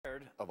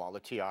of all the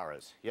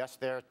tiaras. Yes,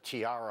 they're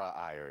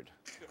tiara-ired.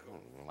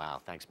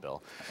 Wow, thanks,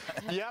 Bill.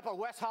 Yep, a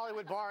West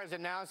Hollywood bar has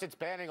announced it's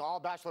banning all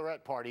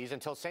bachelorette parties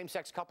until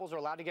same-sex couples are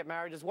allowed to get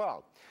married as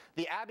well.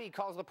 The Abbey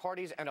calls the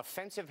parties an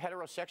offensive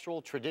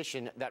heterosexual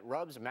tradition that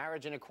rubs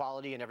marriage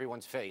inequality in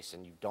everyone's face,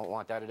 and you don't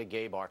want that at a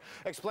gay bar.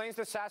 Explains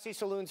the Sassy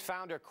Saloon's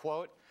founder,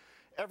 quote,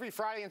 "Every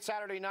Friday and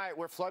Saturday night,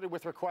 we're flooded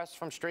with requests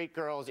from straight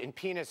girls in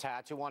penis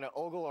hats who want to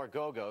ogle our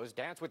go-go's,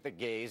 dance with the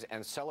gays,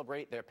 and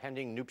celebrate their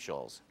pending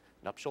nuptials."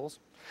 Nuptials?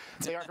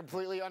 They are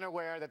completely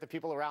unaware that the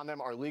people around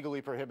them are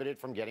legally prohibited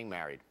from getting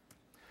married.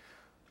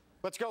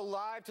 Let's go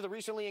live to the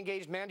recently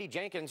engaged Mandy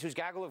Jenkins, whose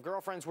gaggle of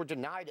girlfriends were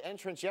denied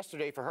entrance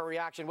yesterday for her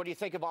reaction. What do you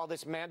think of all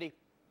this, Mandy?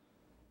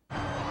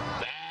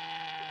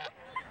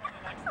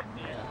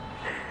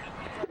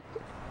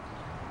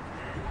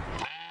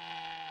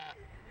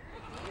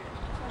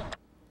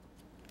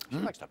 She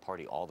likes to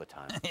party all the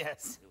time.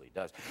 Yes. She really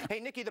does. Hey,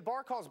 Nikki, the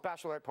bar calls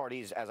bachelorette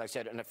parties, as I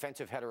said, an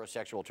offensive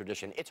heterosexual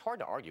tradition. It's hard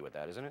to argue with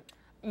that, isn't it?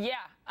 Yeah.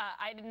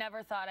 I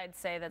never thought I'd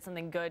say that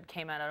something good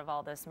came out of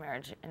all this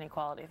marriage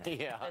inequality thing.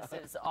 Yeah.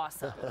 This is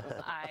awesome.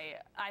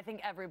 I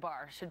think every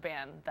bar should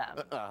ban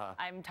them.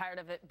 I'm tired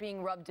of it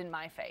being rubbed in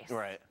my face.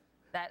 Right.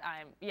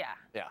 Yeah.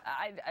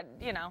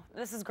 You know,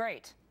 this is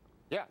great.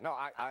 Yeah, no,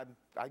 I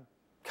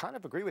kind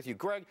of agree with you.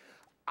 Greg,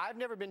 I've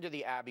never been to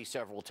the Abbey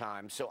several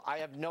times, so I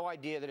have no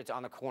idea that it's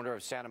on the corner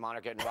of Santa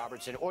Monica and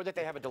Robertson, or that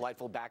they have a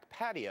delightful back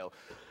patio.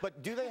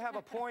 But do they have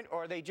a point,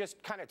 or are they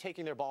just kind of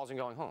taking their balls and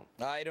going home?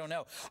 I don't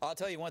know. I'll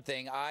tell you one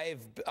thing.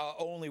 I've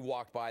only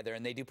walked by there,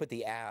 and they do put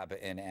the ab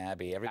in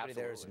Abbey. Everybody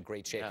there is in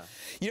great shape. Yeah.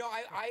 You know,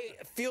 I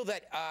feel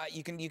that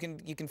you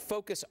can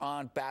focus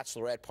on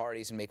bachelorette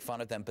parties and make fun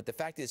of them, but the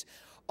fact is,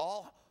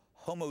 all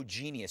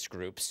homogeneous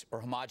groups, or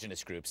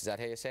homogenous groups, is that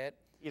how you say it?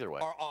 Either way.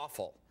 Are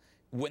awful.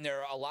 When there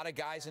are a lot of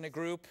guys in a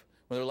group,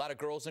 when there are a lot of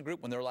girls in a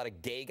group, when there are a lot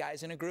of gay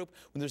guys in a group,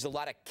 when there's a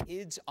lot of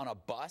kids on a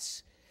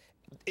bus,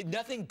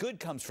 nothing good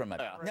comes from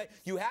it. Yeah. Right.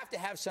 You have to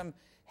have some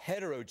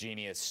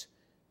heterogeneous,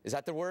 is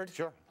that the word?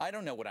 Sure. I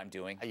don't know what I'm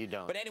doing. You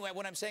don't. But anyway,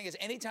 what I'm saying is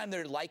anytime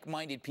there are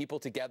like-minded people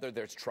together,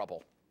 there's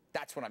trouble.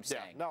 That's what I'm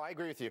saying. Yeah. No, I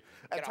agree with you.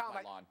 Get Tom, off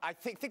my lawn. I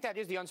think that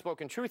is the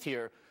unspoken truth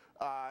here.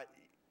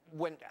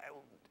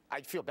 I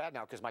feel bad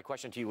now because my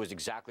question to you was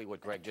exactly what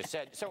Greg just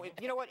said. So,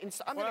 you know what?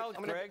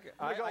 Greg,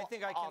 I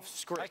think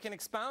I can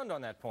expound on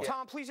that point.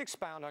 Tom, please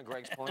expound on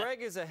Greg's point.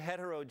 Greg is a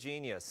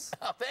heterogeneous.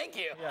 Oh, thank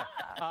you.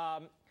 Yeah.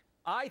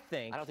 I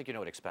don't think you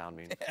know what expound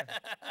means.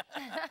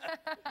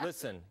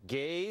 Listen,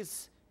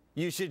 gays,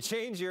 you should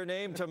change your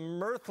name to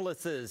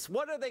mirthlesses.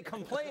 What are they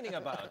complaining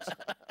about?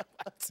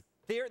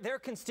 Their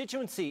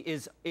constituency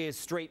is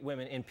straight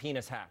women in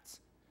penis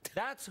hats.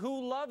 That's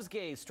who loves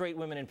gays, straight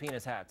women in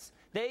penis hats.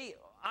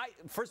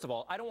 First of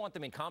all, I don't want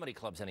them in comedy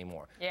clubs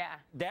anymore. Yeah.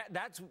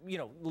 That's, you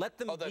know, let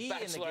them be in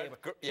the gay.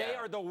 Yeah. They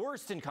are the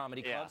worst in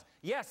comedy clubs.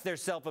 Yes, they're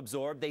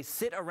self-absorbed. They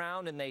sit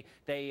around and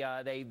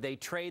they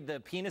trade the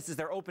penises.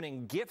 They're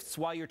opening gifts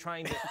while you're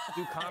trying to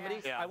do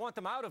comedy. I want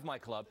them out of my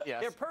club.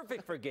 Yes. They're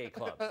perfect for gay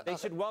clubs. They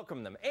should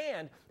welcome them.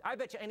 And I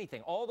bet you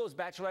anything, all those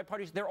bachelorette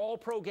parties, they're all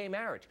pro-gay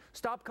marriage.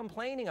 Stop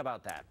complaining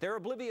about that. They're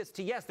oblivious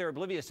to, yes, they're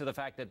oblivious to the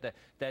fact that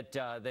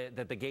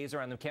the gays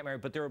around them can't marry,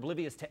 but they're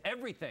oblivious to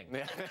everything.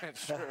 Yeah,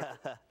 that's true.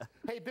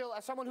 Hey, Bill,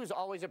 as someone who's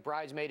always a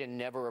bridesmaid and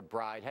never a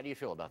bride, how do you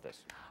feel about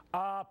this?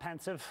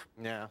 Pensive.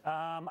 Yeah.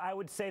 I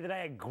would say that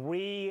I agree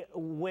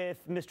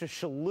with Mr.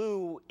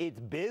 Shalhoub. It's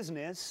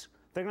business.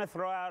 They're going to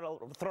throw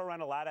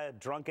around a lot of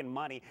drunken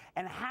money.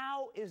 And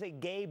how is a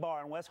gay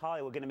bar in West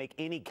Hollywood going to make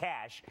any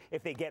cash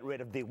if they get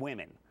rid of the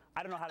women?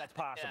 I don't know how that's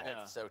possible. Yeah,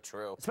 that's so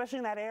true. Especially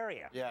in that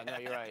area. Yeah, no,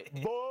 you're right.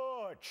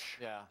 Butch.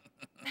 Yeah.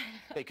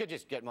 They could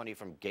just get money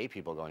from gay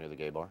people going to the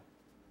gay bar.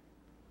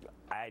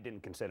 I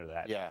didn't consider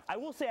that. Yeah. I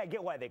will say I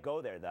get why they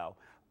go there, though.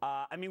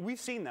 I mean, we've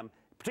seen them,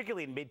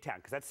 particularly in Midtown,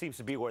 because that seems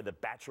to be where the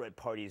bachelorette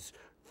parties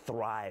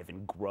thrive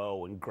and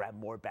grow and grab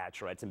more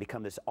bachelorettes and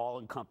become this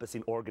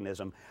all-encompassing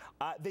organism.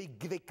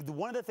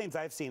 One of the things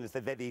I've seen is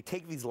that they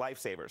take these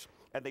lifesavers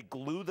and they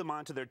glue them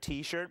onto their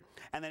T-shirt,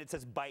 and then it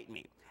says, "Bite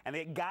me." And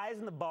they get guys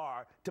in the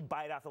bar to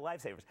bite off the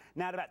lifesavers.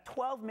 Now, at about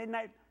 12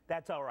 midnight,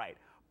 that's all right.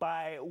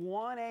 By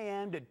 1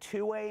 a.m. to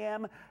 2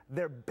 a.m.,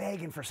 they're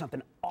begging for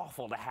something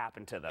awful to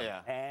happen to them.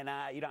 Yeah. And,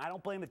 you know, I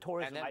don't blame the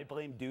tourism. I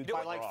blame dudes.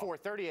 By like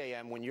 4:30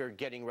 a.m., when you're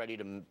getting ready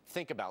to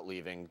think about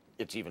leaving,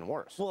 it's even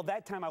worse. Well, at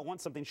that time, I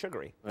want something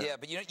sugary. Yeah,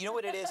 but you know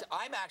what it is?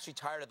 I'm actually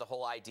tired of the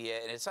whole idea,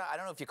 and it's not, I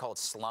don't know if you call it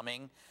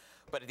slumming,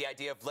 but the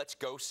idea of let's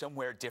go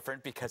somewhere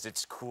different because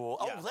it's cool.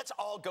 Yeah. Oh, let's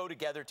all go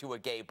together to a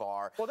gay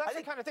bar. Well, that's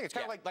the kind of thing. It's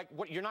kind of like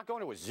what, you're not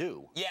going to a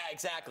zoo. Yeah,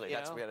 exactly.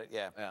 That's what it,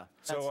 yeah.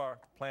 So our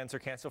plans are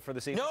canceled for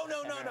this evening?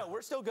 No.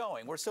 We're still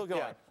going. We're still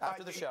going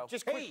after the show.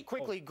 Just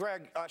quickly,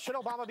 Greg, should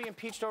Obama be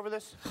impeached over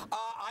this?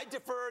 I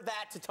defer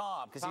that to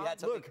Tom because he had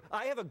something. Look,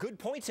 I have a good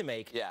point to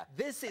make. Yeah.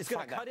 This is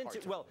going to cut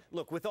into, well,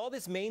 look, with all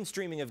this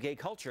mainstreaming of gay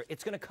culture,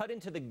 it's going to cut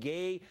into the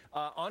gay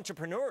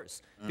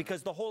entrepreneurs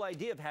because the whole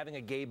idea of having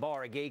a gay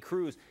bar, a gay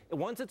cruise,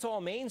 once it's all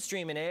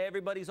mainstream and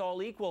everybody's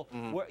all equal,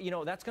 you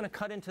know, that's going to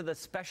cut into the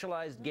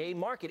specialized gay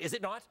market, is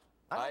it not?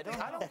 I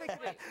don't think it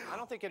is. I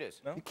don't think it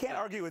is. You can't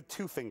argue with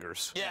 2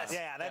 fingers. Yes.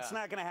 Yeah, that's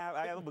not going to happen.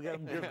 I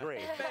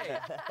agree.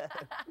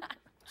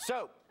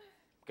 So,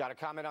 got a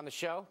comment on the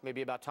show?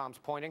 Maybe about Tom's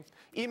pointing?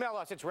 Email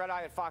us. It's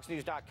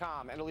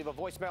redeye@foxnews.com. And to leave a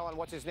voicemail on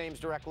What's His Name's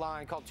direct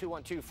line, call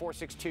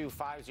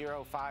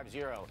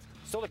 212-462-5050.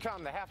 Still to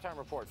come, the halftime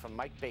report from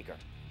Mike Baker.